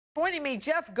Joining me,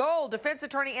 Jeff Gold, defense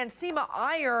attorney, and Seema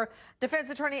Iyer, defense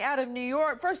attorney out of New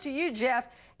York. First to you, Jeff.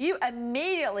 You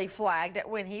immediately flagged it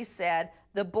when he said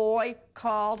the boy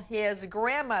called his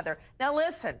grandmother. Now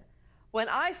listen, when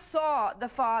I saw the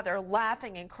father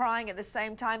laughing and crying at the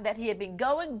same time that he had been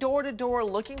going door to door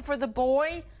looking for the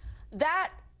boy,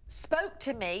 that spoke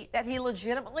to me that he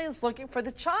legitimately is looking for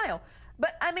the child.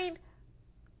 But I mean,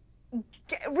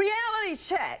 reality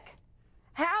check.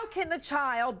 How can the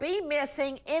child be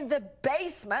missing in the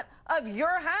basement of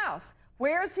your house?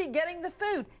 Where is he getting the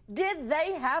food? Did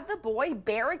they have the boy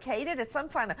barricaded at some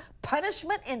kind of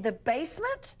punishment in the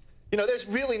basement? You know, there's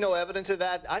really no evidence of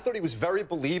that. I thought he was very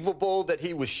believable, that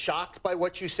he was shocked by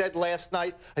what you said last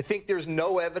night. I think there's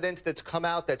no evidence that's come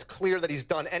out that's clear that he's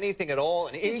done anything at all,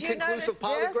 an inconclusive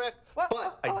polygraph.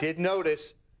 But I did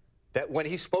notice that when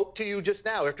he spoke to you just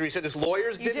now, after he said his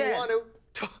lawyers didn't want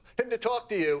him to talk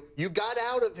to you, you got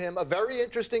out of him a very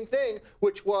interesting thing,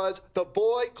 which was the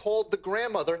boy called the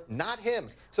grandmother, not him.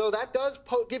 So that does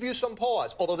give you some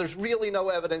pause, although there's really no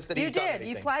evidence that he's done anything.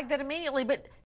 You flagged that immediately, but